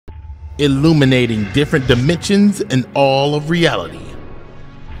illuminating different dimensions and all of reality.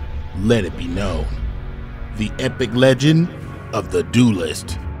 Let it be known, the epic legend of the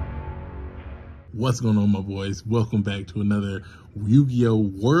Duelist. What's going on, my boys? Welcome back to another Yu-Gi-Oh!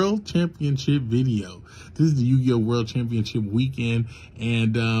 World Championship video. This is the Yu-Gi-Oh! World Championship weekend,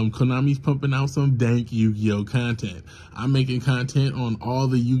 and Konami's pumping out some dank Yu-Gi-Oh! Content. I'm making content on all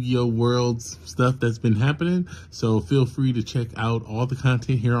the Yu-Gi-Oh! Worlds stuff that's been happening, so feel free to check out all the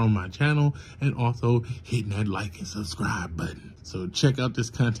content here on my channel, and also hitting that like and subscribe button. So check out this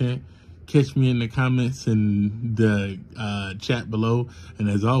content. Catch me in the comments and the chat below, and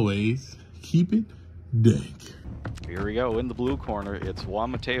as always, keep it dank. Here we go. In the blue corner, it's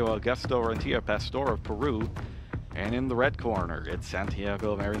Juan Mateo Augusto Rentia Pastor of Peru. And in the red corner, it's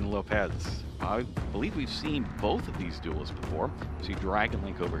Santiago Marin Lopez. I believe we've seen both of these duelists before. We see Dragon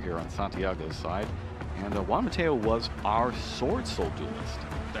Link over here on Santiago's side. And Juan Mateo was our SwordSoul duelist.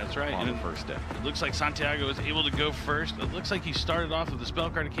 That's right. On the first day. It looks like Santiago was able to go first. It looks like he started off with the spell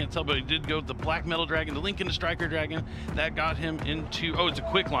card. I can't tell, but he did go with the Black Metal Dragon, the Link into Striker Dragon. That got him into, oh, it's a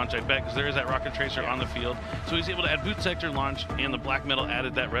quick launch, I bet, because there is that Rocket Tracer on the field. So he's able to add Boot Sector launch, and the Black Metal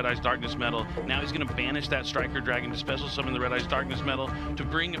added that Red Eyes Darkness Metal. Now he's going to banish that Striker Dragon to special summon the Red Eyes Darkness Metal to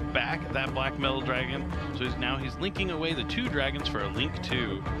bring back that Black Metal Dragon. So he's linking away the two dragons for a Link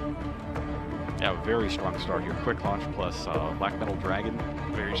 2. Yeah, very strong start here. Quick launch plus Black Metal Dragon.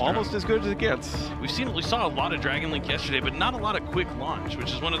 Very strong. Almost as good as it gets. We saw a lot of Dragon Link yesterday, but not a lot of quick launch,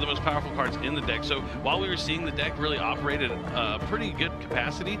 which is one of the most powerful cards in the deck. So while we were seeing the deck really operate at pretty good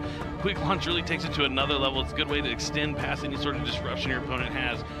capacity, quick launch really takes it to another level. It's a good way to extend past any sort of disruption your opponent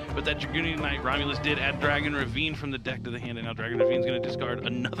has. But that Dragonian Knight Romulus did add Dragon Ravine from the deck to the hand, and now Dragon Ravine is going to discard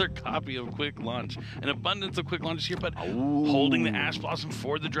another copy of quick launch. An abundance of quick launches here, but holding the Ash Blossom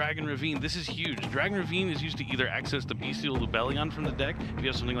for the Dragon Ravine. This is huge. Dragon Ravine is used to either access the Bestial Lubellion from the deck, if you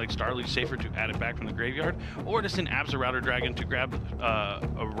have something like Starleaf Safer to add it back from the graveyard, or to send Abza Router Dragon to grab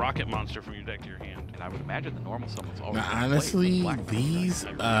a rocket monster from your deck to your hand. And I would imagine the normal summons always. Now, honestly, these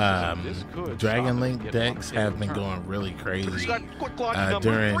Dragon Link decks have been going really crazy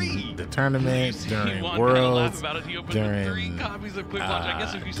during the tournament, during Worlds, during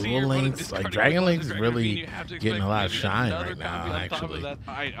Duel Links. Like, Dragon Link is really getting a lot of shine right now, actually.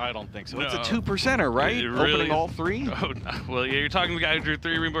 I don't think so. No. It's a 2%er, right? Really Opening all three? Oh, no. Well, yeah, you're talking to the guy who drew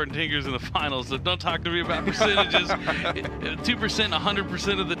 3 Reborn Tinkers in the finals, so don't talk to me about percentages. 2%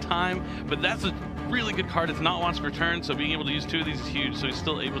 100% of the time, but that's a really good card. It's not once per turn, so being able to use 2 of these is huge. So he's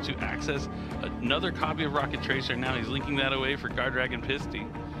still able to access another copy of Rocket Tracer. Now he's linking that away for Guard Dragon Pisty.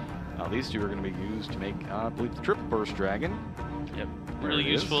 Now these two are going to be used to make, I believe, the Triple Burst Dragon. Yep, really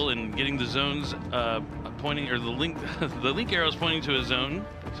useful in getting the zones pointing, or the link arrows pointing to a zone,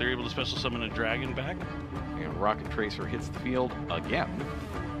 so you're able to special summon a dragon back. And Rocket Tracer hits the field again.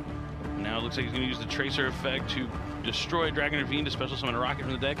 Now it looks like he's going to use the Tracer effect to destroy Dragon Ravine to special summon a rocket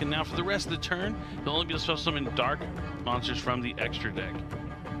from the deck, and now for the rest of the turn, he'll only be able to special summon dark monsters from the extra deck.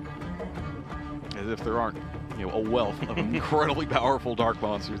 As if there aren't, a wealth of incredibly powerful dark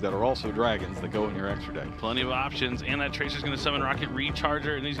monsters that are also dragons that go in your extra deck. Plenty of options, and that Tracer's going to summon Rocket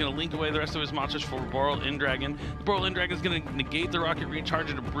Recharger, and he's going to link away the rest of his monsters for Boral End Dragon. The Boral End Dragon is going to negate the Rocket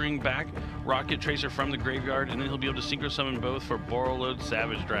Recharger to bring back Rocket Tracer from the graveyard, and then he'll be able to synchro summon both for Borreload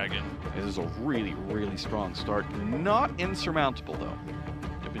Savage Dragon. This is a really, really strong start. Not insurmountable, though.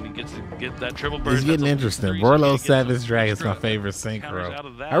 And he gets to get that triple burst. It's getting interesting. Borreload Savage Dragon is my favorite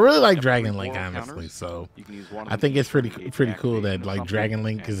synchro. I really like Dragon Link, honestly, so I think it's pretty cool that like Dragon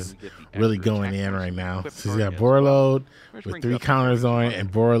Link is really going in right now. So he's got Borreload with 3 counters on it,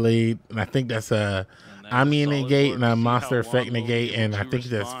 and Borreload, and I think that's a Omni negate and a Monster Effect negate, and I think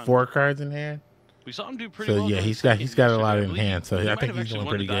there's 4 cards in hand. We saw him do pretty well. So yeah, he's got a lot in hand. So I think he's doing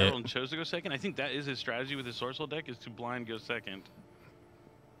pretty good. And chose to go second. I think that is his strategy with his SwordSoul deck, is to blind go second.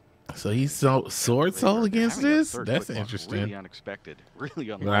 So he's SwordSoul against this? That's interesting. Really unexpected. Really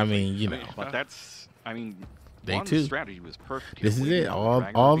unlikely. But I mean, But that's, day 2. Strategy was perfect. This is it.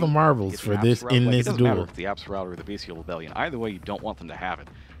 All the marbles for this in this duel. It doesn't matter if it's the Absa Router or the Bestial Rebellion. Either way, you don't want them to have it.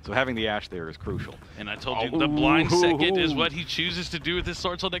 So having the Ash there is crucial. And I told you, the blind second is what he chooses to do with his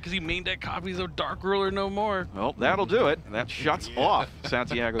SwordSoul deck, because he main deck copies of Dark Ruler no more. Well, that'll do it. That shuts off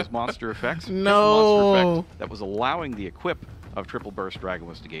Santiago's monster effects. No. Monster effect that was allowing the equip of Triple Burst Dragon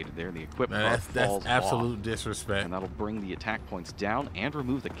was negated there. The equipment falls absolute off, disrespect. and that'll bring the attack points down and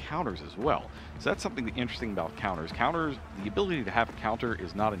remove the counters as well. So that's something interesting about counters. Counters, the ability to have a counter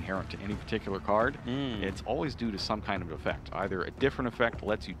is not inherent to any particular card. It's always due to some kind of effect. Either a different effect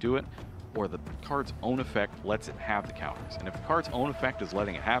lets you do it, or the card's own effect lets it have the counters. And if the card's own effect is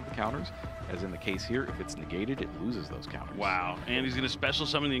letting it have the counters, as in the case here, if it's negated, it loses those counters. Wow, and he's going to special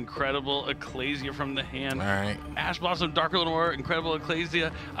summon the incredible Ecclesia from the hand. All right. Ash Blossom, Dark Lord, incredible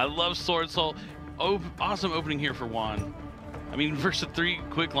Ecclesia. I love SwordSoul. Awesome opening here for Juan. I mean, versus 3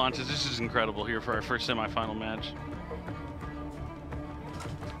 quick launches, this is incredible here for our first semifinal match.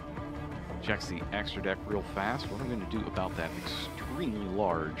 Checks the extra deck real fast. What are we going to do about that extremely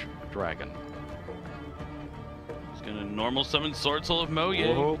large dragon? He's going to normal summon SwordSoul of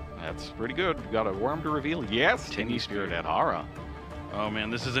Moye. Whoa, that's pretty good. We got a worm to reveal. Yes, Tinny Spirit at Hara. Oh man,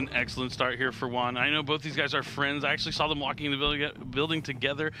 this is an excellent start here for Juan. I know both these guys are friends. I actually saw them walking in the building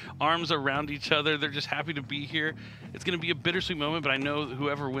together, arms around each other. They're just happy to be here. It's going to be a bittersweet moment, but I know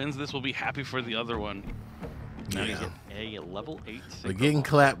whoever wins this will be happy for the other one. Now you get a level 8. But getting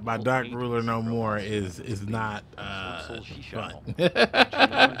clapped by Dark Ruler no more is not fun.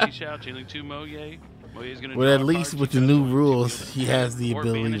 Chainlink 2 Moye. Well, at least with the new rules, he has the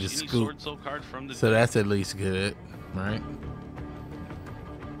ability to scoop. So that's at least good, right?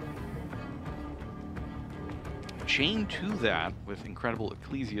 Chain to that with incredible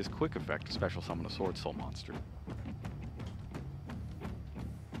Ecclesia's quick effect to special summon a SwordSoul monster.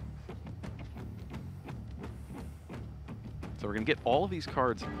 So we're going to get all of these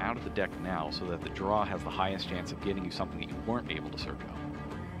cards out of the deck now so that the draw has the highest chance of getting you something that you weren't able to search out.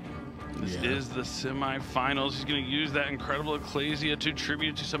 This is the semifinals. He's going to use that incredible Ecclesia to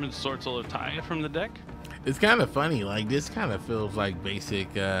tribute to summon SwordSoul of Taya from the deck. It's kind of funny. Like, this kind of feels like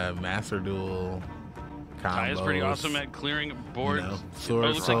basic Master Duel combos. Taya's pretty awesome at clearing boards. You know,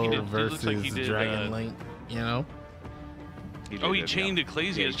 SwordSoul versus Dragon Link, you know? He chained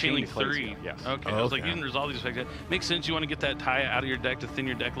Ecclesia as Chainlink 3. Yes. Okay. I was like, you didn't resolve these effects yet. Makes sense. You want to get that Taya out of your deck to thin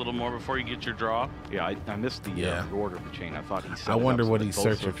your deck a little more before you get your draw. Yeah, I missed the order of the chain. I thought he set I wonder what he's both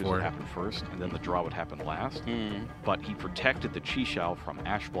searching searches for. would happen first, and then the draw would happen last. But he protected the Chi-Shao from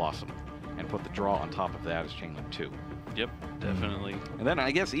Ash Blossom and put the draw on top of that as Chainlink 2. Yep, definitely. And then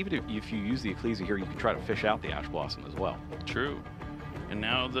I guess even if you use the Ecclesia here, you can try to fish out the Ash Blossom as well. True. And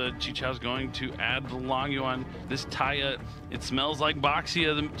now the Chi-Chao's going to add the Long Yuan. This Taya, it smells like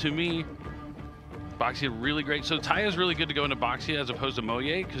Boxia to me. Boxia really great. So Taya's really good to go into Boxia as opposed to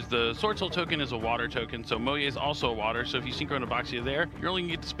Moye, because the SwordSoul token is a water token, so Moye is also a water. So if you synchro into Boxia there, you're only going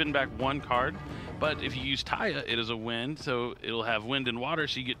to get to spin back 1 card. But if you use Taya, it is a wind, so it'll have wind and water,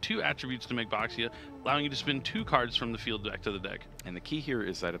 so you get 2 attributes to make Boxia, allowing you to spin 2 cards from the field back to the deck. And the key here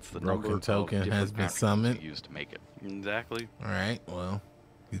is that it's the Broken number token of has been summoned. you use to make it. Exactly. All right, well,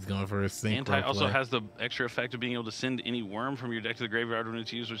 he's going for a synchro. And Taya also has the extra effect of being able to send any worm from your deck to the graveyard when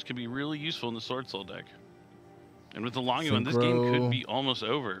it's used, which can be really useful in the SwordSoul deck. And with the Long Yuan, this game could be almost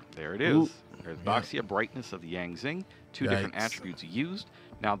over. There it is. Ooh. There's Boxia, Brightness of the Yang Xing, 2 different attributes used.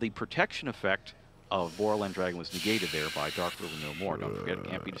 Now, the protection effect of Borderland Dragon was negated there by Dark Ruler No More. Don't forget, it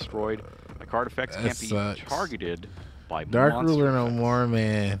can't be destroyed. The card effects can't be targeted by Dark Ruler No effects. More,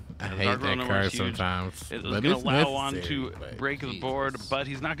 man. I hate that card sometimes. It's going to allow Juan to break the board, but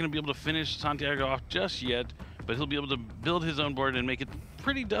he's not going to be able to finish Santiago off just yet. But he'll be able to build his own board and make it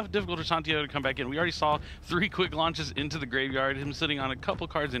pretty difficult for Santiago to come back in. We already saw 3 quick launches into the graveyard, him sitting on a couple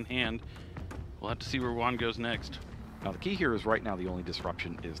cards in hand. We'll have to see where Juan goes next. Now the key here is right now the only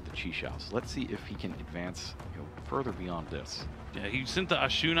disruption is the Chi-Shao. So let's see if he can advance further beyond this. Yeah, he sent the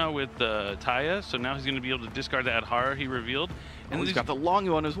Ashuna with the Taya, so now he's going to be able to discard the Adhara he revealed. And he's got the Long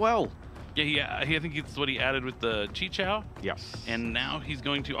Yuan as well. Yeah, I think it's what he added with the Chi-Chao. Yes. And now he's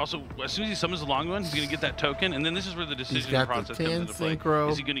going to also, as soon as he summons the Long One, he's going to get that token. And then this is where the decision process comes into play. Synchro.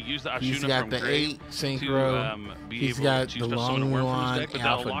 Is he going to use the Ashuna got from the Grave 8 synchro. to be he's able got to the special summon a worm from his deck, but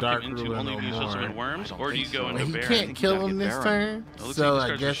that'll Alpha lock Dark him into Ruler only no use more. summon worms, or do you go into He Baron? can't kill him this turn, so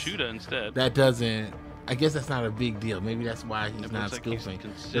I guess Ashuda instead. that doesn't. I guess that's not a big deal. Maybe that's why he's not scooping.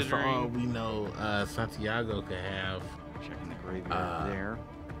 Just for all we know, Santiago could have checking the graveyard there.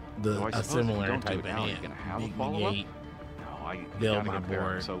 A similar type of hand. hand. Gonna have Big a follow-up? negate, No, I build my gotta get Baron.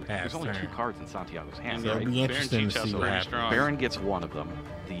 board, So pass there's only turn. 2 cards in Santiago's hand. So it'll be interesting to see what happens. Baron gets 1 of them.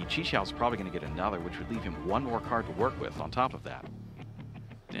 The Chi-Chao's probably going to get another, which would leave him 1 more card to work with on top of that.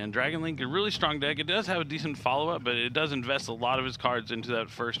 And Dragon Link, a really strong deck. It does have a decent follow-up, but it does invest a lot of his cards into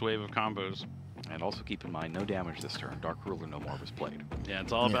that first wave of combos. And also keep in mind, no damage this turn. Dark Ruler No More was played. Yeah,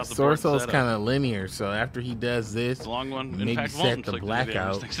 it's all about the board SwordSoul's setup. kind of linear, so after he does this, The long one, maybe in fact, set the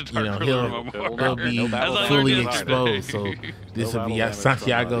blackout, he'll be No fully battle exposed. So this will be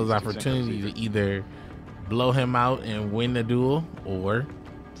Santiago's opportunity to either blow him out and win the duel, or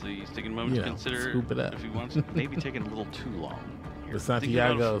so he's taking a moment to consider scoop it up. if he wants. Maybe taking a little too long. But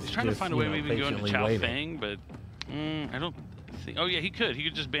Santiago's he's trying to find a way maybe to go into patiently Chao waiting. Fang, but I don't. Oh yeah, he could. He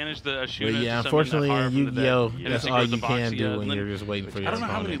could just banish the Ashuna. But yeah, unfortunately in Yu-Gi-Oh, that's all you can do when then, you're just waiting for your I don't know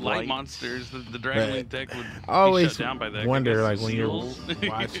how many opponent. light monsters the Dragon Link deck would I always be shut down by that. wonder, like when you're Seals.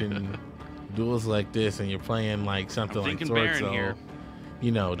 watching duels like this and you're playing like something like SwordSoul, here.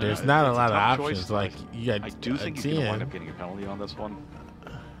 you know, there's not a lot of options. Choice. Like you got I do think he's going to wind up getting a penalty on this one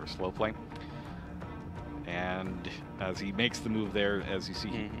for slow play. And as he makes the move there, as you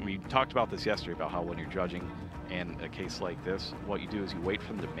see, we talked about this yesterday about how when you're judging in a case like this, what you do is you wait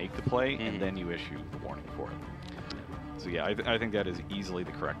for them to make the play and then you issue the warning for it. So yeah, I think that is easily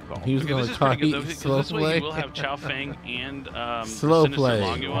the correct call. He was going to call it slow this play. way you will have Chao Feng and slow play.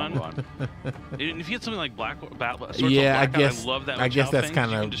 And if you had something like yeah, I guess. I love that. I guess that's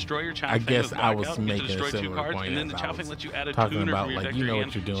kind of. Destroy your Chao I Feng guess with I was blackout, making a similar cards, point. and then the Chao Feng lets you add a talking tuner about from your like deck you know again,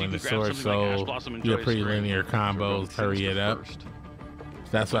 what you're doing. so you The can grab something like Ash Blossom SwordSoul, and you're Joy pretty Spring. linear combos. Hurry it up.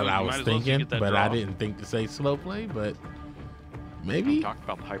 That's what I was thinking, but I didn't think to say slow play. But maybe we talked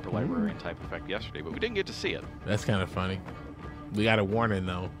about the Hyper Librarian type effect yesterday, but we didn't get to see it. That's kind of funny. We got a warning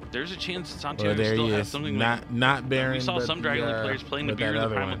though. There's a chance Santiago there still he has is. something Not Baron. We saw some Dragon Link players playing the Beard of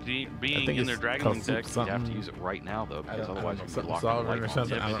the Primal Being in their Dragon Link deck. You have to use it right now though, because otherwise you get locked in light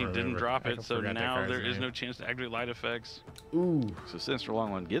something. Yeah, he didn't drop it, so now there is no chance to activate light effects. Ooh. So Sinister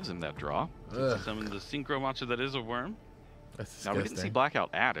Longone gives him that draw. Summon the Synchro monster that is a worm. That's now we didn't see Blackout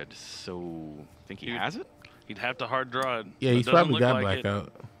added, so think he has it? He'd have to hard draw it. Yeah, he's probably got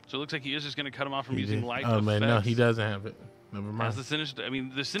Blackout. So it looks like he is just going to cut him off from using light effects. Oh man, no, he doesn't have it. Never mind. As the Sinister, I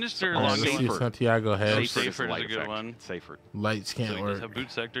mean, the Sinister Longone. Santiago has Safer is a good one. Safer. Lights can't work. He does have Boot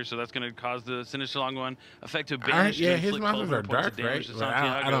Sector, so that's going to cause the Sinister Longone effect to banish. Yeah, his monsters are dark, right?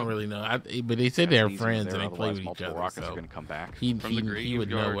 I don't really know. But they said they're friends and they play with each other. Rockets are going to come back. He would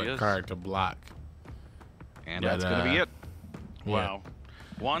know what card to block. And that's going to be it. Wow.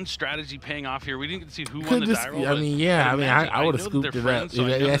 Juan's strategy paying off here. We didn't get to see who won the die roll. I mean, yeah. I would have scooped it up.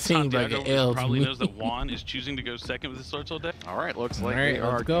 That seemed like an L to probably me. knows that Juan is choosing to go second with his SwordSoul deck. All right, looks like we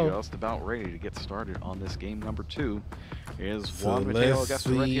are just about ready to get started on this game number 2. Is Juan Mateo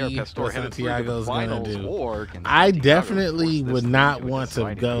Augusto Pastor headed through to the finals, or can I definitely would not want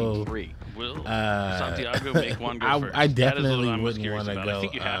to go. Will Santiago make one go first? I definitely wouldn't want to go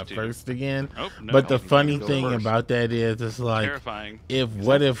first again. But the funny thing about that is, it's like,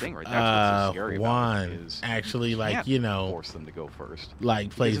 what if Juan actually, like, you know, force them to go first, like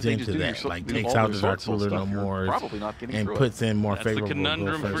plays into that, like takes out the Dark Ruler no more and puts in more favorable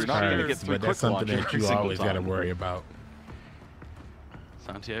go first cards. But that's something that you always got to worry about.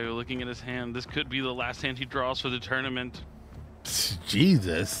 Santiago looking at his hand. This could be the last hand he draws for the tournament.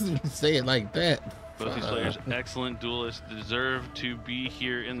 Jesus, say it like that. Both these players, excellent duelists, deserve to be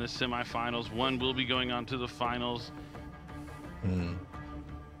here in the semifinals. One will be going on to the finals.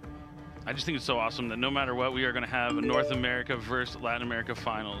 I just think it's so awesome that no matter what, we are going to have a North America versus Latin America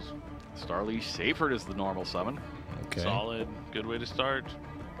finals. Starleash Seyfert is the normal summon. Okay. Solid. Good way to start.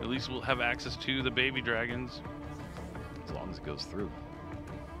 At least we'll have access to the baby dragons. As long as it goes through.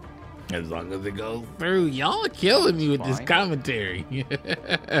 As long as it goes through. Y'all are killing me with this commentary.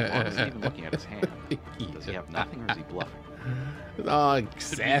 As long as he's even looking at his hand. Does he have nothing or is he bluffing? It's all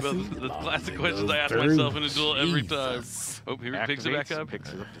sassy. The classic questions I ask myself in a duel every time. Oh, here he picks it back up.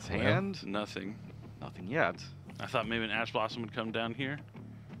 Picks it up his hand. Nothing. Nothing yet. I thought maybe an Ash Blossom would come down here.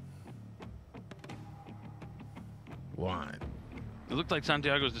 Juan. It looked like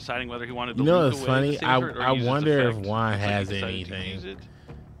Santiago was deciding whether he wanted to. You know what's funny? I wonder if Juan has anything.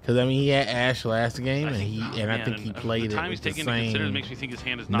 Because I mean, he had Ash last game, and I think he played it with the same makes me think his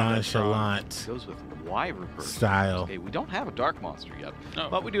hand is not nonchalant goes with Wyvern style. Okay, we don't have a Dark Monster yet,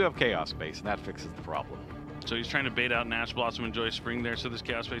 but we do have Chaos Space, and that fixes the problem. So he's trying to bait out an Ash Blossom and Joy Spring there, so this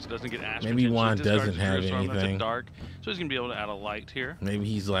Chaos Space doesn't get Ash. Maybe Juan doesn't have anything. Dark, so he's gonna be able to add a light here. Maybe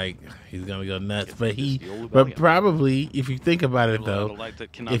he's gonna go nuts, but probably if you think about it though,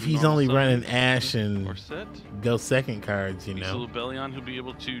 if he's only running Ash and go second cards, you know, Bellion who'll be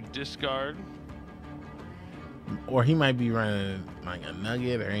able to discard, or he might be running like a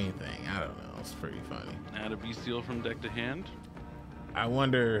Nugget or anything. I don't know. It's pretty funny. Add a Bestial from deck to hand. I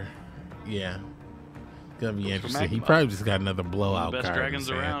wonder. Yeah. Gonna be interesting. He probably just got another blowout card. Best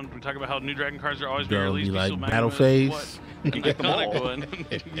dragons around. We talk about how new dragon cards are always being released. Be like battle phase. An iconic one.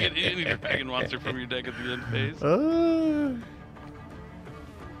 You can get any dragon monster from your deck at the end phase.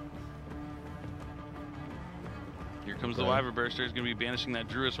 Here comes the Wyvern Burster. He's gonna be banishing that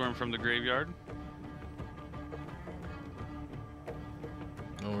Druid Worm from the graveyard.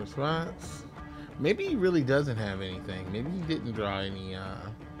 No response. Maybe he really doesn't have anything. Maybe he didn't draw any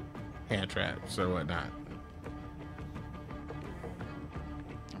hand traps or whatnot.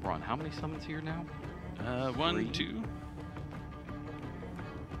 Ron, how many summons here now? 1, 2.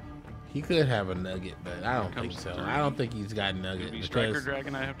 He could have a nugget, but I don't think so. I don't think he's got nugget. Maybe Striker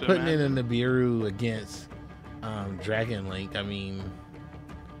Dragon, I have to putting imagine. in a Nibiru against Dragon Link, I mean,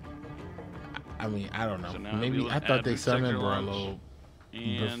 I don't know. So Maybe I thought they summoned Barlow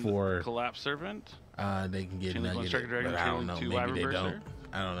before Collapse Serpent. They can get Channeling nugget, Dragon, but I don't know. Maybe they don't.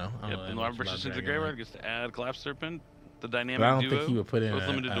 I don't know. Yep, and Wyvern Burster since the graveyard gets to add Collapse Serpent. The dynamic but I don't duo, think he would put in both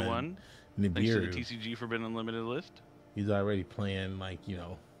limited to one. Nibiru. Thanks to the TCG Forbidden Unlimited list. He's already playing, like, you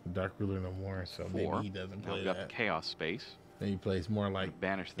know, Dark Ruler no more, so maybe he doesn't play got that. the Chaos Space. Then he plays more like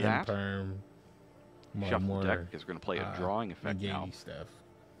banish that. Imperm. Shuffle deck is going to play a drawing effect now. Stuff.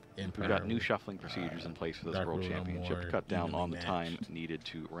 We've got new shuffling procedures in place for this World Championship to cut down on the time needed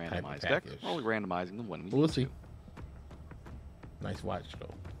to randomize decks. We're only randomizing them when we we'll need see. to. Nice watch,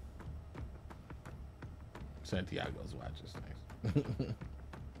 though. Santiago's watch is nice.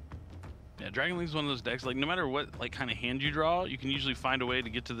 Yeah, Dragon Link is one of those decks, like, no matter what, like, kind of hand you draw, you can usually find a way to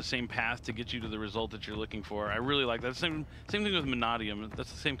get to the same path to get you to the result that you're looking for. I really like that. Same thing with Monadium.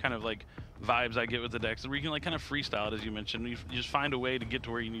 That's the same kind of, like, vibes I get with the decks, where you can, like, kind of freestyle it, as you mentioned. You just find a way to get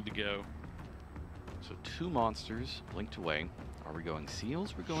to where you need to go. So 2 monsters linked away. Are we going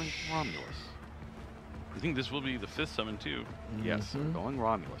Seals? We're going Romulus. I think this will be the 5th summon, too. Yes, we're going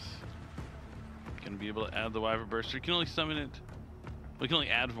Romulus. Going to be able to add the Wyvern Burster. You can only summon it. We can only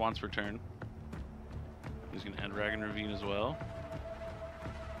add once per turn. He's going to add Dragon Ravine as well.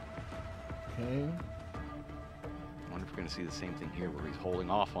 Okay. I wonder if we're going to see the same thing here, where he's holding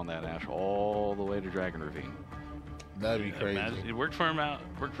off on that Ash all the way to Dragon Ravine. That'd be crazy. It worked for him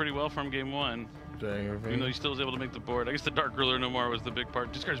worked pretty well for him game 1. Dragon Ravine. Even though he still was able to make the board. I guess the Dark Ruler no more was the big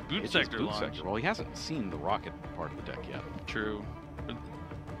part. Discards Boot Sector launch. Well, he hasn't seen the rocket part of the deck yet. True.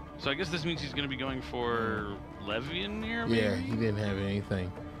 So I guess this means he's going to be going for Levian here, maybe? Yeah, he didn't have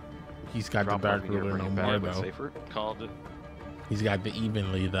anything. He's got the Dark Ruler no more, though. Called it. He's got the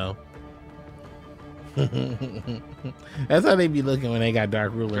Evenly, though. That's how they be looking when they got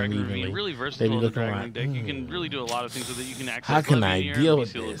Dark Ruler and Evenly. Really versatile in the Dragon Link deck. You can really do a lot of things with it. You can access how can I Levian, deal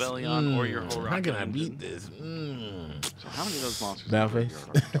with this? or your whole how can I beat this? So how many of those monsters Balface?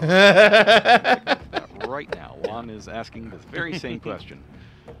 right now? Juan is asking this very same question.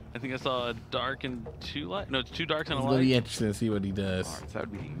 I think I saw a dark and 2 light. No, it's 2 darks and a light. It's gonna be interesting to see what he does. Right, so that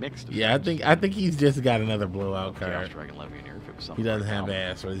would be mixed. Yeah, I think he's just got another blowout card. Dragon Levian here, if it was he doesn't have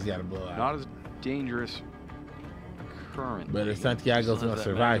ass, or he's got a blowout. Not as dangerous currently. But if Santiago's gonna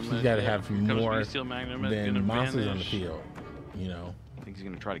survive, he's got to have more than monsters on the field. You know. I think he's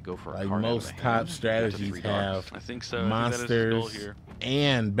gonna try to go for like a card most top strategies have. I think so. Monsters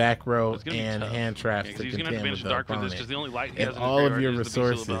and back row and hand traps to he's contend with the dark for opponent. this, the only light he If has all of your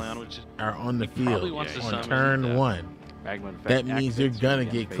resources are on the field on turn 1, that means you're gonna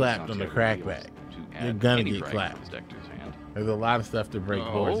get clapped on the crackback. You're gonna get clapped. There's a lot of stuff to break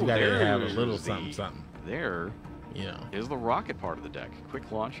boards. You gotta have a little something. There is the rocket part of the deck.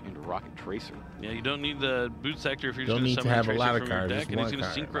 Quick launch into Rocket Tracer. Yeah, you don't need the boot sector if you're just don't need to have a lot of cards. Deck, and he's going to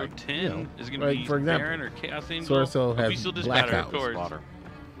synchro 10. Is it going to be for example, Baron or Chaos Angel? SwordSoul has blackouts.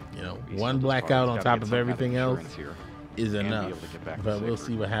 You know, one blackout on top of everything else is enough. But we'll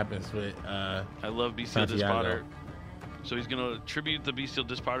see what happens with I love Bestial Dispotter. So he's going to tribute the Bestial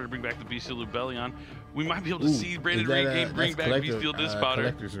Dispotter to bring back the Bestial Lubellion. We might be able to see Branded Regain bring back Bestial Dispotter.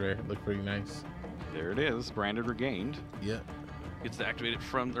 Collector's Rare. Look pretty nice. There it is, Branded Regained. Yep. Gets to activate it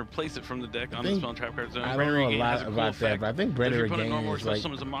from, or place it from the deck on the spell and trap card zone. I don't know a lot about that, but I think Branded Regain is like...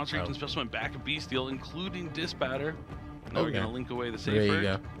 Summons a monster, you can special summon back a Bestial, including Dispatter. Now we're going to link away the safer. There you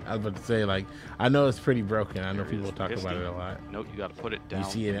go. I was about to say, like, I know it's pretty broken. I know people talk about it a lot. Note you got to put it down. You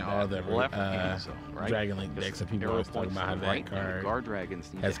see it in all the Dragon Link decks, and people always talk about how that card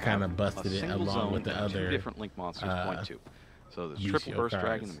has kind of busted it along with the other different Link monsters point to. So there's Triple Burst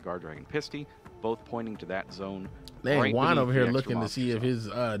Dragon and the Guard Dragon Pisty, both pointing to that zone. Man, Juan over here looking to see if his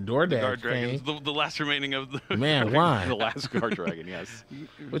DoorDash came. The last remaining of the... Man, Juan. The last Guard Dragon, yes.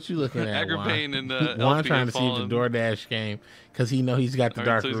 What you looking at, Juan? And Juan trying to see if the DoorDash came, because he know he's got the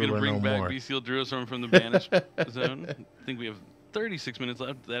Dark Ruler no more. So he's going to bring back Bestial Druisarm from the banished zone. I think we have 36 minutes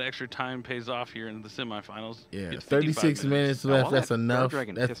left. That extra time pays off here in the semifinals. Yeah, 36 minutes left. That's enough.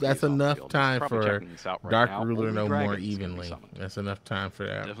 That's enough time for Dark Ruler no more evenly. That's enough time for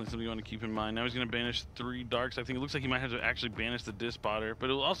that. Definitely something you want to keep in mind. Now he's going to banish 3 darks. I think it looks like he might have to actually banish the Dispotter, but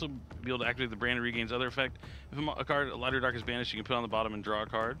it will also be able to activate the Branded Regain's other effect. If a lighter dark is banished, you can put it on the bottom and draw a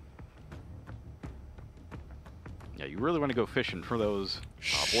card. Yeah, you really want to go fishing for those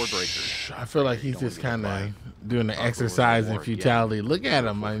board breakers. I feel like he's just kind of doing the exercise in futility. Yeah. Look at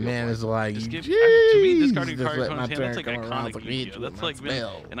him, my man is like, to me, discarding a card from his hand, that's like iconic Yu-Gi-Oh! That's like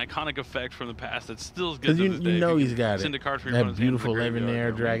an iconic effect from the past that still is good. Because you know he's got it. Send a card from that beautiful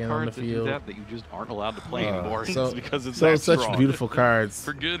Levinair dragon on the field. That you just aren't allowed to play anymore. So, because it's such beautiful cards.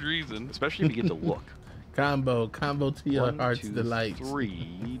 For good reason. Especially if you get to look. Combo to your heart's delight.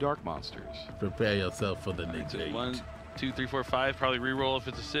 3 dark monsters. Prepare yourself for the next 1, 2, 3, 4, 5. Probably reroll if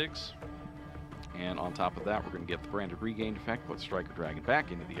it's a 6. And on top of that, we're going to get the branded regained effect. Put Striker Dragon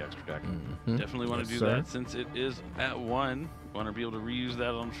back into the extra deck. Definitely want to do that since it is at 1. Want to be able to reuse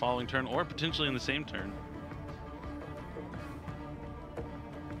that on the following turn or potentially in the same turn.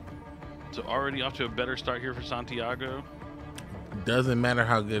 So already off to a better start here for Santiago. Doesn't matter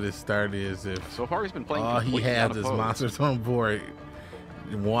how good his start is if so far he's been playing all he has is monsters on board.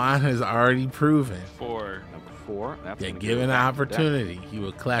 Juan has already proven. 4. Number 4. That's given an opportunity, he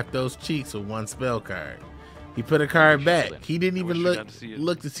will clap those cheeks with 1 spell card. He put a card back. He didn't even look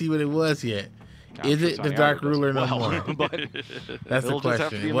to see what it was yet. Is it the Dark Ruler no more? That's the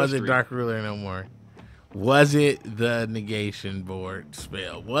question. Was it Dark Ruler no more? Was it the negation board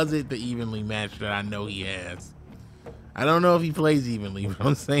spell? Was it the evenly matched that I know he has? I don't know if he plays evenly, but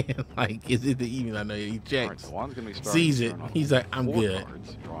I'm saying, like, is it the even? I know he checks, sees it. He's like, I'm good.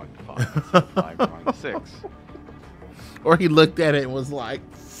 Drawing 5, drawing 6. Or he looked at it and was like,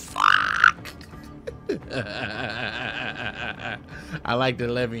 fuck. I like the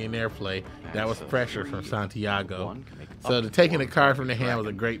Levianair play. That was pressure from Santiago. So the taking a card from the hand was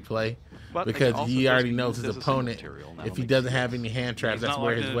a great play. Because he already knows his opponent. If he doesn't have any hand traps, that's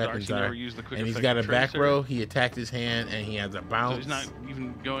where his weapons are. And he's got a back row. He attacked his hand, and he has a bounce. So he's not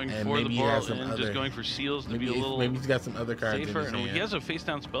even going for the ball and just going for seals to be a little maybe he's got some other cards safer. in his hand. He has a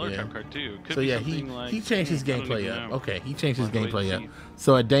face-down speller trap card, too. Could so, be yeah, he changed his gameplay up. Okay, he changed his gameplay up.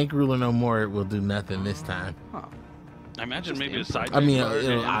 So a Dank Ruler no more will do nothing this time. I imagine maybe a side deck. I mean,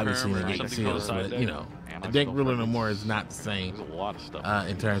 it'll obviously negate seals, but, you know, a Dank Ruler no more is not the same a lot of stuff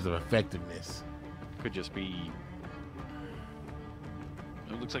in terms of effectiveness. Could just be.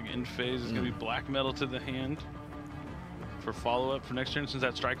 It looks like in phase is going to be black metal to the hand for follow-up for next turn, since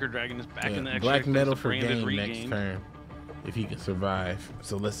that Striker Dragon is back in the extra. Black metal for game next turn if he can survive.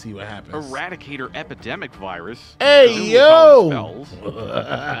 So let's see what happens. Eradicator Epidemic Virus. Hey yo!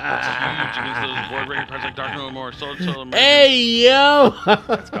 Hey yo!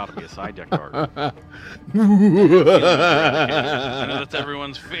 That's got to be a side deck card. I know that's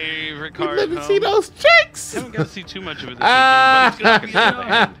everyone's favorite card. Let me see those chicks. I haven't got to see too much of it this weekend, but it's going to be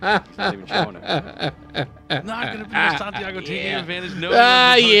He's not even showing it. Not going to be a Santiago taking advantage.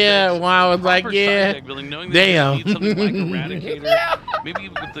 Yeah. Wow, I was like, yeah. Damn. Need something like Eradicator. Maybe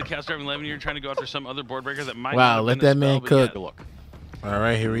with the cast driving 11, you're trying to go after some other board breaker that might. Wow, let that man cook. Look. All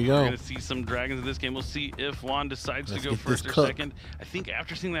right, here we go. We're going to see some dragons in this game. We'll see if Juan decides to go first or second. I think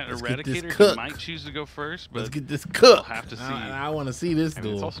after seeing that Eradicator, he might choose to go first. But let's get this cook. We'll have to see. I want to see this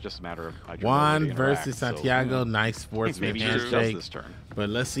duel. It's also just a matter of Juan versus Santiago. Nice sportsman handshake. This turn. But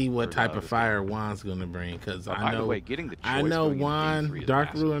let's see what type of fire Juan's going to bring. Because I know Juan,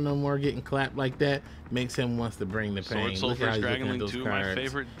 Dark Ruler no more getting clapped like that, makes him wants to bring the pain. SwordSoul versus Dragon Link, 2 of my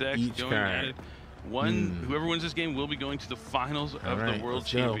favorite decks going at it. Whoever wins this game will be going to the finals of the World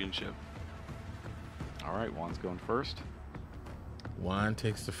Championship. All right, Juan's going first. Juan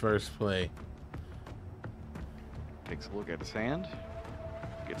takes the first play. Takes a look at his hand.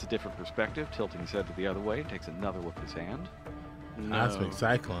 Gets a different perspective, tilting his head to the other way. Takes another look at his hand. Cosmic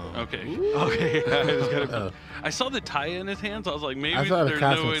Cyclone. Okay. Okay. I saw the tie in his hands. I was like, maybe there's no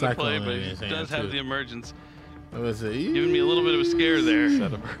way to play, but he does have the emergence. Giving me a little bit of a scare there.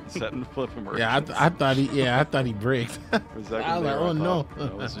 Set and flip emergence. Yeah, I thought he bricked. I was like, oh no.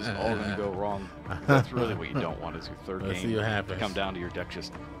 This is all going to go wrong. That's really what you don't want is your third Let's game see what happens. to come down to your deck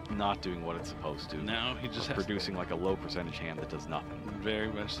just not doing what it's supposed to. Now he just producing like a low percentage hand that does nothing.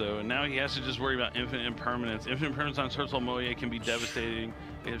 Very much so. And now he has to just worry about infinite impermanence. Infinite impermanence on SwordSoul Moye can be devastating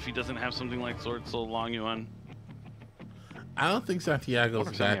if he doesn't have something like SwordSoul Longyuan. I don't think Santiago's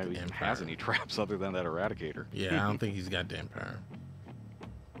got the Empire. Has any traps other than that Eradicator? Yeah, I don't think he's got the Empire.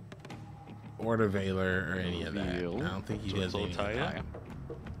 Or the Veiler or any of that. I don't think he does any of that.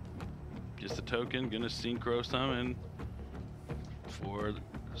 Just a token, gonna synchro summon for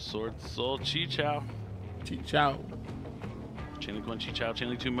SwordSoul Chi-Chao. Chi-Chao. Chainlink 1 Chi-Chao,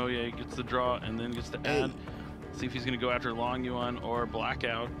 Chainlink 2 Moye gets the draw and then gets to add. See if he's gonna go after Longyuan or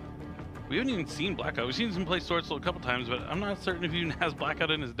Blackout. We haven't even seen Blackout. We've seen him play SwordSoul a couple times, but I'm not certain if he even has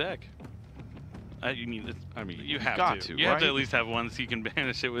Blackout in his deck. You have to. You have to at least have one so you can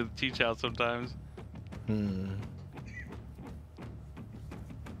banish it with Chi-Chao sometimes.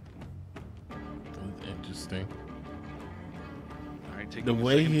 interesting. All right, taking The a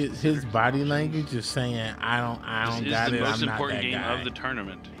way second to his consider body options. language is saying, I don't This got is the it. most I'm not important that game guy. of the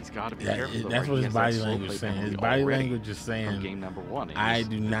tournament. He's got to be That- careful. though, that's right? what He his has that body slow language play is saying. His penalty body already language is from saying, game number 1. in I this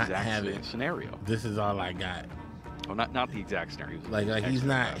do not exact have same it. Scenario. this is all I got. Oh, not the exact scenario. Like he's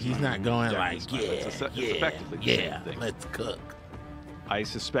not going like, It's effectively the same thing. let's cook. I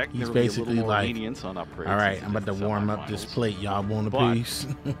suspect He's there will be a basically little more like, lenience on upgrades. All right, since I'm about to it's the warm up this semifinals. plate. Y'all want a But- piece?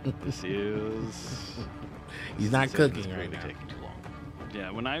 This is. He's not this cooking is right really now. taking too long. Yeah,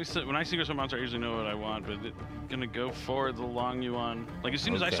 when I synchro summon monster, I usually know what I want, but it's gonna go for the long yuan. Like as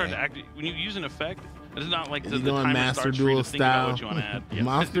soon as I start to Okay. act, when you use an effect, it's not like Is the he going timer Master starts for you Duel to think about style? what you want to add. Yeah.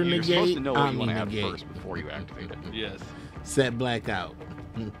 Monster You're supposed negate, to know what you want to add negate. first before you activate it. Yes. Set blackout.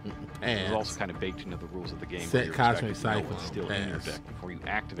 It's Pass. also kind of baked into the rules of the game. Set where you're Cosmic expected to know what's Cyclone. still in your Pass. deck before you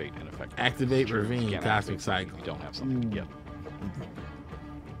activate an effect. Activate Sure, you Ravine, can't Cosmic activate something if Cyclone. You don't have something yet.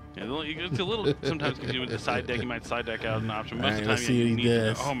 Yeah, it's a little sometimes confusing with the side deck. You might side deck out an option. Most Alright, of the let's time, see you what he need to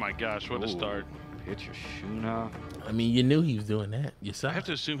know. does. Oh my gosh, what a Ooh. start! Pitch a Shuna. I mean, you knew he was doing that. You saw I have it.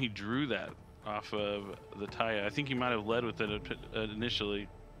 to assume he drew that off of the Taya. I think he might have led with it initially.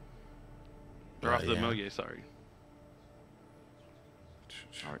 Or off the yeah. Moye, sorry.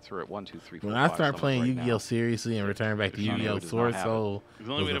 All right, so we're at 1, 2, 3, 4, When I 5 start summons playing right Yu-Gi-Oh now. seriously and return back to Shuna Yu-Gi-Oh does not have it. SwordSoul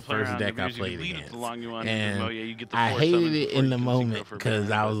The only was way the to play first around deck I is you played lead with against. the long yuan And Moye, you get the I 4 hated summons it before in you the can synchro moment for because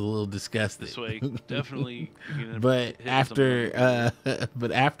Baron, I was but a little disgusted. this way definitely. You can But hit after,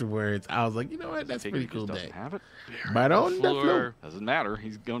 but afterwards, I was like, you know what? That's a Figure pretty he cool just doesn't deck. have it. But on the floor. floor, Doesn't matter.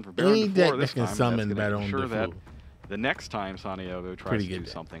 He's going for Baron any before deck this that can time. summon That's Baron gonna ensure that before. the next time Santiago tries Pretty to do good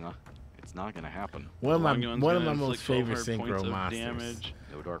deck. something, it's not going to happen. One of my Long yuan's one of gonna my most inflict 12 favorite hard points synchro of monsters. damage.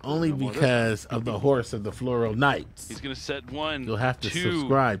 No Dark Only Lord, no more this because of the horse of the Floral Knights. He's gonna set 1. You'll have to 2,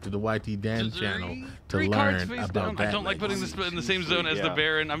 subscribe to the YTDan 3 channel to three cards learn face about down. that. I don't like putting legacy. this in the same zone as the Yeah.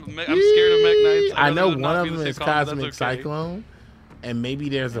 Baron. I'm scared of Mech Knights. I know that would one not of be the them same is call, but Cosmic that's okay. Cyclone, and maybe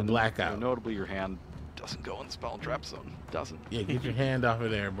there's a And, blackout. notably, your hand doesn't go in the spell and trap zone. Doesn't. Yeah, get your hand off of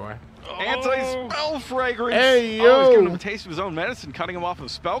there, boy. Anti-spell fragrance. Hey, Oh, he's giving yo. him a taste of his own medicine, cutting him off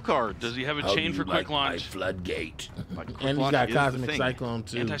of spell cards. Does he have a How chain do for you quick like my launch? floodgate. But quick And he's launch got is the Cosmic thing. Cyclone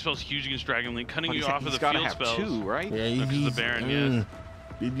too. Anti-spell's huge against Dragon Link, cutting But you he's- off of he's the gotta field have spells. 2, right? Yeah, No, 'cause he's the Baron, yes.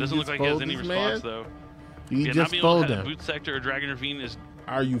 Did you Doesn't look just like he has fold any this response man? though. You Yeah, not just being able fold to have him. Boot Sector or Dragon Ravine is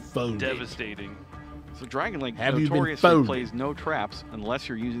Are you folded? devastating. So Dragon Link Have you been notoriously folded? plays no traps unless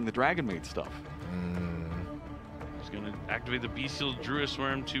you're using the Dragon Maid stuff. He's gonna activate the Bestial Druid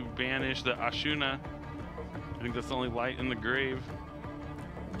Worm to banish the Ashuna. I think that's the only light in the grave.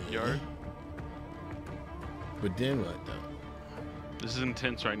 Yard. But then what though? This is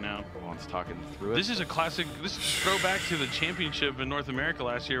intense right now. One's talking through it. This is a classic. This is throwback to the championship in North America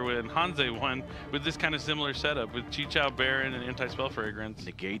last year when Hanze won with this kind of similar setup with Chichao Baron and Anti-Spell Fragrance.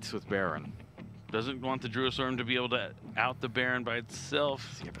 Negates with Baron. Doesn't want the Druisworm to be able to out the Baron by itself.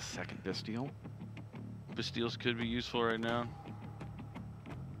 Does he have a second Bestial? Bastiles could be useful right now.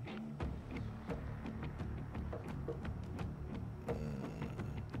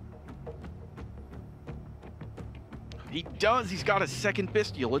 He does. He's got a second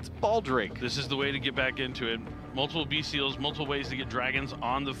Bestial. It's Baldrake. This is the way to get back into it. Multiple Bestials, multiple ways to get dragons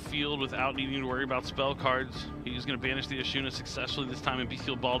on the field without needing to worry about spell cards. He's going to banish the Ashuna successfully this time, and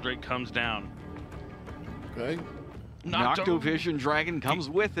Bestial Baldrake comes down. Okay. Noctovision Dragon comes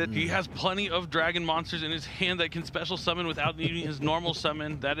with it. He has plenty of dragon monsters in his hand that can special summon without needing his normal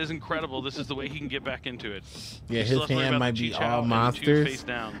summon. That is incredible. This is the way he can get back into it. Yeah, He still his has to worry hand about might the be Chichao all and 2 monsters, face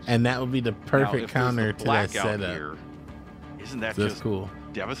downs. and that would be the Now, perfect if there's counter the to that blackout setup. here, isn't that So that's just cool.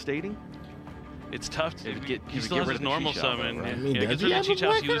 devastating? It's tough to If get- he if still get has rid his of the normal Chichao, summon. though, right? I mean, Yeah, does gets he rid of the have a Chichao, he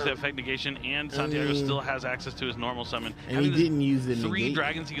uses blackout? that effect negation, and Santiago still has access to his normal summon. And Having he didn't use the 3 negate.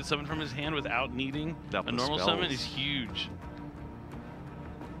 dragons he can summon from his hand without needing Without a the normal summon spells. is huge.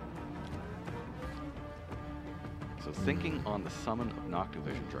 So thinking on the summon of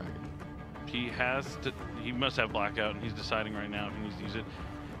Noctovision Dragon. He must have blackout, and he's deciding right now if he needs to use it.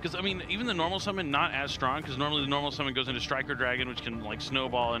 Because, I mean, even the normal summon, not as strong, because normally the normal summon goes into Striker Dragon, which can, like,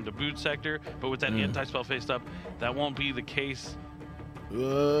 snowball into Boot Sector, but with that anti-spell faced up, that won't be the case.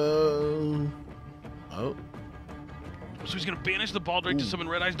 Whoa. Oh. So he's going to banish the Baldrake to summon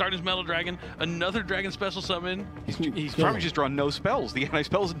Red Eyes Darkness Metal Dragon, another Dragon special summon. He's Kill probably him. just drawn no spells. The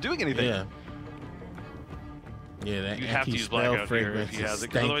anti-spell isn't doing anything. Yeah. Yeah, that You have to use anti-spell blackout here fragrance if he has is it,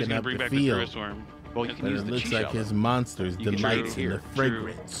 because otherwise he's stanking going to up bring the back the field. Druisworm. Well, you can But use it the looks like Chichao, his though. monsters You can delights trade in here. the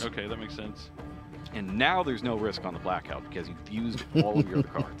fragrance. Okay, that makes sense. And now there's no risk on the blackout because you've used all of your other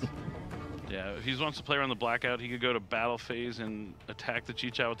cards. Yeah, if he wants to play around the blackout, he could go to battle phase and attack the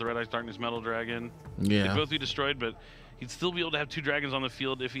Chicha with the Red Eyes Darkness Metal Dragon. Yeah. They'd both be destroyed, but he'd still be able to have 2 dragons on the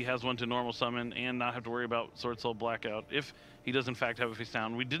field if he has one to normal summon and not have to worry about SwordSoul blackout if he does in fact have a face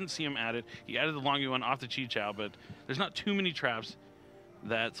down. We didn't see him add it. He added the Longy one off the Chicha, but there's not too many traps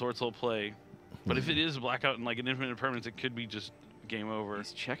that SwordSoul play. But if it is blackout and like an infinite permanence, it could be just game over.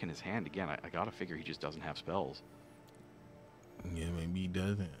 He's checking his hand again. I gotta figure he just doesn't have spells. Yeah, maybe he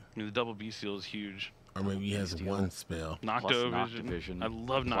doesn't. I mean, the double B seal is huge. Or maybe he has one spell. Noctovision. I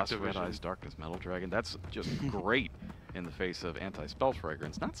love Noctovision. Red Eyes Darkness Metal Dragon. That's just great in the face of anti-spell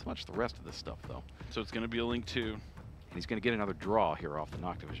fragrance. Not so much the rest of this stuff, though. So it's going to be a Link 2. And he's going to get another draw here off the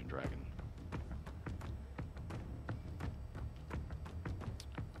Noctovision Dragon.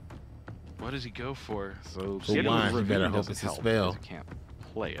 What does he go for? So why? You better hope it's a spell. He can't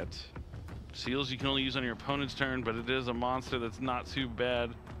play it. Seals you can only use on your opponent's turn, but it is a monster that's not too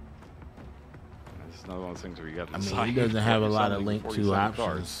bad. This is another one of those things where you got to I decide. mean, he doesn't have a lot of Link 2 cards.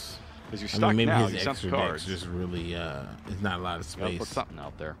 options. Because you're stuck maybe now. his You sent extra cards. deck's just really, it's not a lot of You gotta space. put something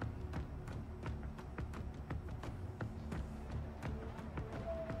out there.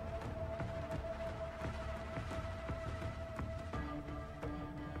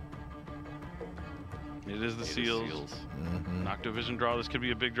 It is the Seals. Noctovision draw. This could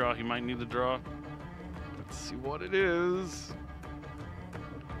be a big draw. He might need the draw. Let's see what it is.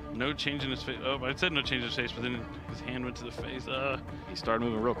 No change in his face. Oh, I said no change in his face, but then his hand went to the face. He started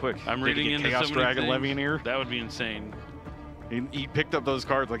moving real quick. I'm Did reading he get into Chaos so many Dragon things. Levy in here. That would be insane. He picked up those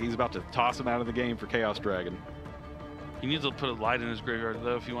cards like he's about to toss them out of the game for Chaos Dragon. He needs to put a light in his graveyard,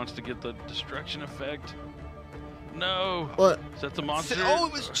 though, if he wants to get the destruction effect. No. What? That's a monster. Oh,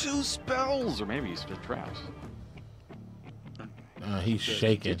 it was 2 spells! Or maybe he's spit traps. He's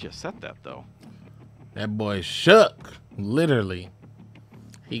shaking. Did you set that, though? That boy shook. Literally.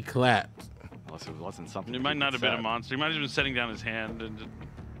 He clapped. Unless it wasn't something. It might not have been a monster. He might have been setting down his hand.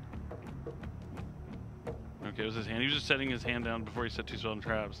 Okay, it was his hand. He was just setting his hand down before he set 2 spell and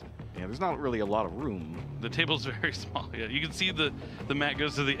traps. Yeah, there's not really a lot of room. The table's very small. Yeah, you can see the mat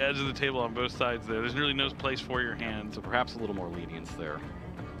goes to the edge of the table on both sides there. There's really no place for your hand. So perhaps a little more lenience there.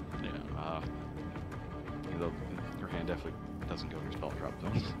 Yeah. Your hand definitely doesn't go in your spell trap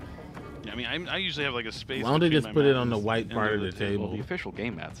zones. Yeah, I mean, I usually have like a space. Why don't they between just my put it mat on the and white part of the Well, table? the official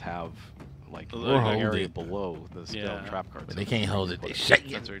game mats have like Or the hold area it. below the spell and trap cards. But they can't hold it. They shake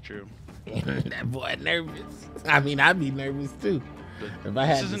it. That's very true. That boy nervous. I mean, I'd be nervous too. If I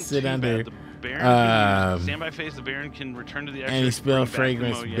had to sit too under bad. The Baron can use standby phase. The Baron can return to the extra. anti-spell bring back the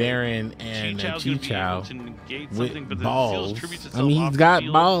fragrance Moye. Baron and Chi-Chow's gonna be Chi-Chow able to negate with something, but the balls. Seals tributes I itself mean, off he's the got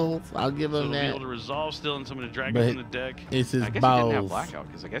field, balls. I'll give so him it'll be that. able to resolve still and summon a dragon But from the deck. It's his I guess balls. you didn't have blackout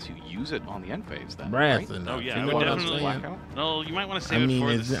because I guess you use it on the end phase then. Brass right? enough. Oh yeah, You I know would what I'm definitely. saying? Blackout? No, you might want to I save mean,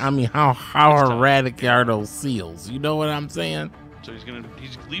 it for this. how this time. erratic are those seals? You know what I'm saying? So he's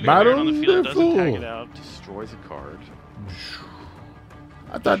leaving a Baron on the field, doesn't tag it out. Destroys a card.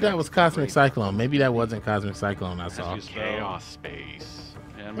 I thought that was Cosmic Cyclone. Maybe that wasn't Cosmic Cyclone I saw. Has to be a spell. Chaos space.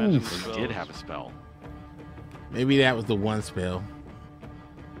 Yeah, imagine the So spells. he did have a spell. Maybe that was the one spell.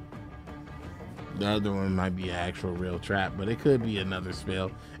 The other one might be an actual real trap, but it could be another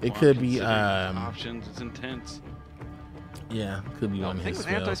spell. It Well, could be considering options. It's intense. yeah, it could be Now, one the of thing his with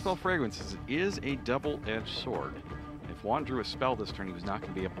spells. anti-spell fragrances is a double-edged sword. If Juan drew a spell this turn, he was not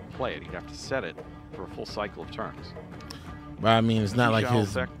going to be able to play it. He'd have to set it for a full cycle of turns. But I mean, it's not like Chi-Chow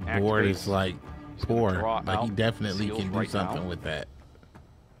his effect board activates. is like He's gonna poor. draw Like he out definitely seals can do right something now. with that.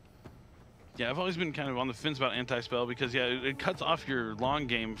 Yeah, I've always been kind of on the fence about anti-spell because yeah, it cuts off your long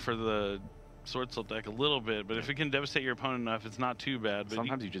game for the SwordSoul deck a little bit, but if it can devastate your opponent enough, it's not too bad. But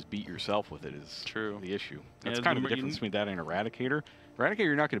Sometimes you just beat yourself with it is True. the issue. That's Yeah, kind of the the mer- difference between that and Eradicator. Eradicator,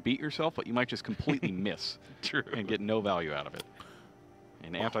 you're not going to beat yourself, but you might just completely miss True. and get no value out of it.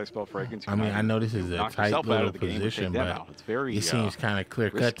 In anti-spell fragrance, you I mean, might I know this is a knock tight yourself out little of the game and take position, them but out. It's very, it seems kind of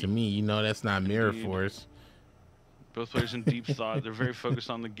clear cut risky. to me. You know, that's not Mirror Indeed. Force. Both players in deep thought. They're very focused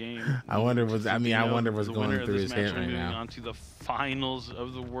on the game. I wonder what's. I mean, I You know, wonder what's the going winner of through this his head match right moving now. on to the finals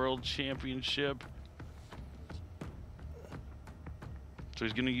of the World Championship. So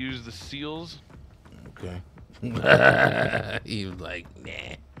he's going to use the seals. Okay. He was like, nah.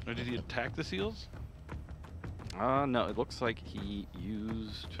 Or did he attack the seals? No, it looks like he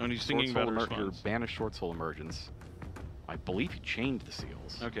used Oh, and he's thinking about a response. banished SwordSoul Emergence. I believe he chained the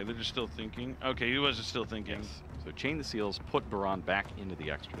seals. Okay, they're just still thinking. Okay, he was just still thinking. Yes. So chain the seals, put Baron back into the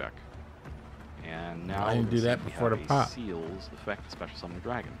extra deck. And now Why didn't we're do gonna that see we before have the a pop? Seals effect, special summon a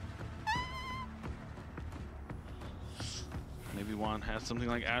dragon. Maybe Juan has something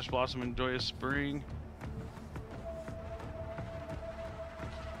like Ash Blossom and Joyous Spring.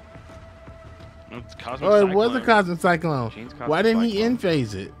 Cosmic Oh, it Cyclone. was a Cosmic Cyclone. Jane's Cosmic Why didn't he Cyclone.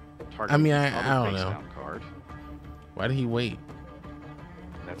 in-phase it? Target I mean, other I don't face know. down card. Why did he wait?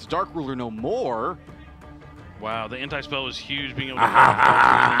 That's Dark Ruler no more. Wow, the anti-spell was huge, being able to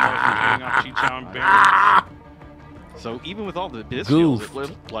off Chi-Chao and Baron. So even with all the bestials, Goofed.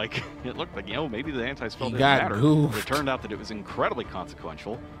 it looked like maybe the anti-spell He didn't got matter. goofed. But it turned out that it was incredibly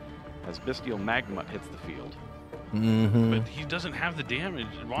consequential as Bestial Magnemite hits the field. Mm-hmm. But he doesn't have the damage.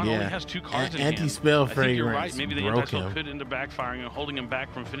 Ron only has 2 cards in hand. Anti-spell I think you're right. fragrance Maybe the broke anti-spell him. could end up backfiring and holding him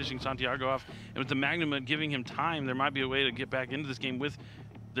back from finishing Santiago off. And with the Magnemite giving him time, there might be a way to get back into this game with...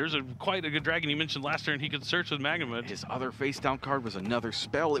 There's quite a good dragon you mentioned last turn. He could search with Magnemite. His other face-down card was another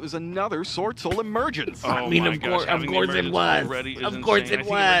spell. It was another SwordSoul Emergence. Oh I mean, my of gosh, course having the it emergence was. already is Of course insane. it I think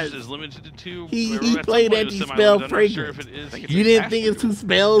was. emergence is limited to 2. He At some played point it was anti-spell semi-limited. I'm not sure if it fragrance. is. You didn't think it's 2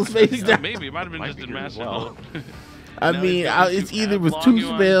 spells face down? Maybe. It might have been Might just be in here Master as well. I Now mean, he's got it's to either add was long 2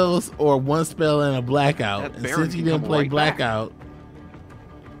 yuan. spells or 1 spell and a blackout. That And Baron since he can didn't come play right back. blackout,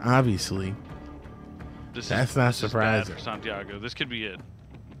 obviously, that's not this is bad surprising. for Santiago. This could be it.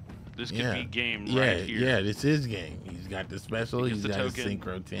 This could be game yeah, right here. yeah, this is game. He's got the special, He he's gets got the a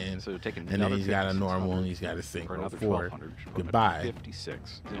token. synchro 10, So taking and then another he's got a 5600 normal, and he's got a for synchro another 4. 1200. Goodbye.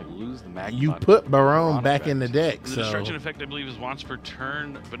 56. He's gonna lose the mag. You button. put Barone Baron back in the effect. deck, The so destruction effect, I believe, is once per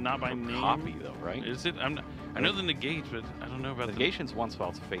turn, but not by name. Copy though, right? Is it? I know the negate, but I don't know about the Negation's once while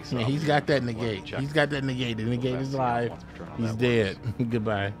it's face yeah, up. he's got that Let me negate. check. He's got that negate. The negate That's is the live. once per turn on He's that dead. works.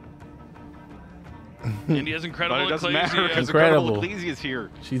 Goodbye. And he has But incredible it doesn't matter Ecclesia. because Incredible. Incredible Ecclesia is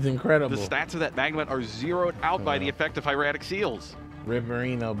here. She's The incredible. stats of that Magnemite are zeroed out by the effect of Hieratic Seals.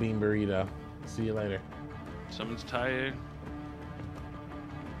 Riverino Bean Burrito. See you later. Summons Taye.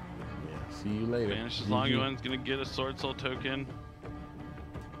 Yeah, see you later. Banishes GG. Long Yuan's gonna get a SwordSoul token.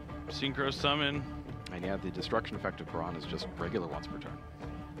 Synchro Summon. And yeah, the destruction effect of Baron is just regular once per turn.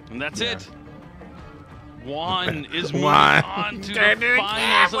 And that's Yeah. it. Juan is moving Juan. on to the Turn to the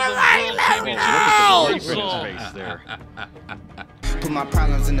finals of the camera, World let Championship. me Oh, know. look at the SwordSoul. relief in his face there. Put my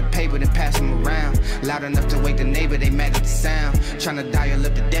problems in the paper, then pass them around. Loud enough to wake the neighbor, they mad at the sound. Tryna dial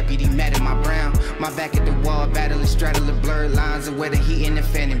up the deputy, mad at my brown. My back at the wall, battling, straddling blurred lines of where the heat and the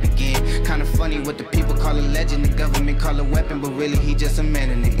fanning begin. Kinda funny what the people call a legend, the government call a weapon, but really he just a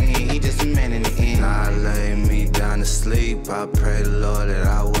man in the end. He just a man in the end. I lay me down to sleep, I pray the Lord that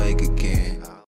I wake again.